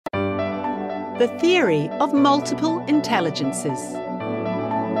The theory of multiple intelligences.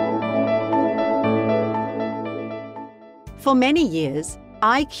 For many years,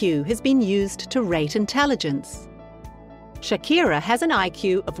 IQ has been used to rate intelligence. Shakira has an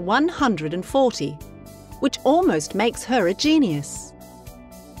IQ of 140, which almost makes her a genius.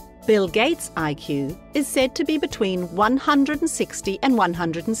 Bill Gates' IQ is said to be between 160 and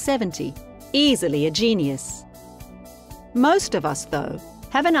 170, easily a genius. Most of us, though,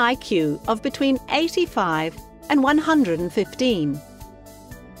 have an IQ of between 85 and 115.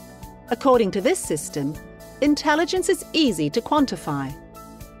 According to this system, intelligence is easy to quantify.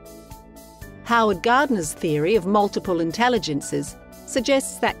 Howard Gardner's theory of multiple intelligences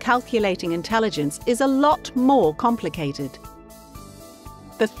suggests that calculating intelligence is a lot more complicated.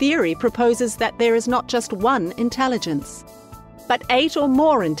 The theory proposes that there is not just one intelligence, but 8 or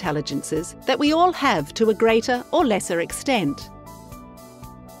more intelligences that we all have to a greater or lesser extent.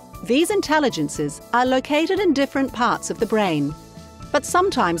 These intelligences are located in different parts of the brain, but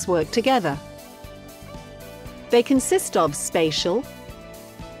sometimes work together. They consist of spatial,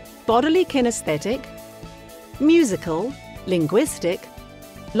 bodily kinesthetic, musical, linguistic,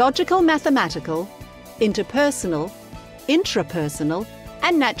 logical mathematical, interpersonal, intrapersonal,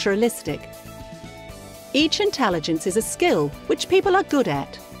 and naturalistic. Each intelligence is a skill which people are good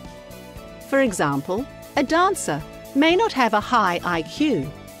at. For example, a dancer may not have a high IQ,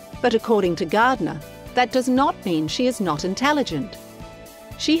 but according to Gardner, that does not mean she is not intelligent.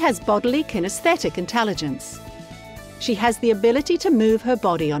 She has bodily kinesthetic intelligence. She has the ability to move her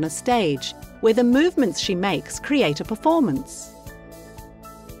body on a stage, where the movements she makes create a performance.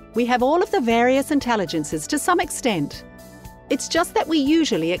 We have all of the various intelligences to some extent. It's just that we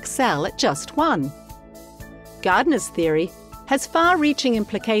usually excel at just one. Gardner's theory has far-reaching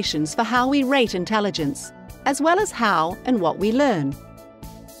implications for how we rate intelligence, as well as how and what we learn.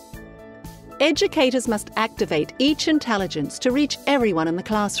 Educators must activate each intelligence to reach everyone in the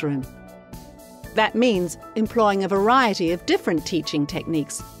classroom. That means employing a variety of different teaching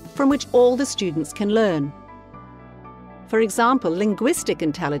techniques from which all the students can learn. For example, linguistic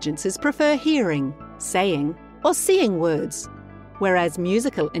intelligences prefer hearing, saying, or seeing words, whereas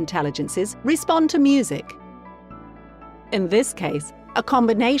musical intelligences respond to music. In this case, a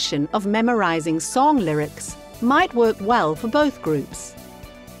combination of memorizing song lyrics might work well for both groups.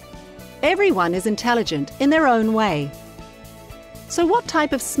 Everyone is intelligent in their own way. So what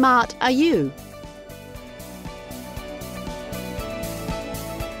type of smart are you?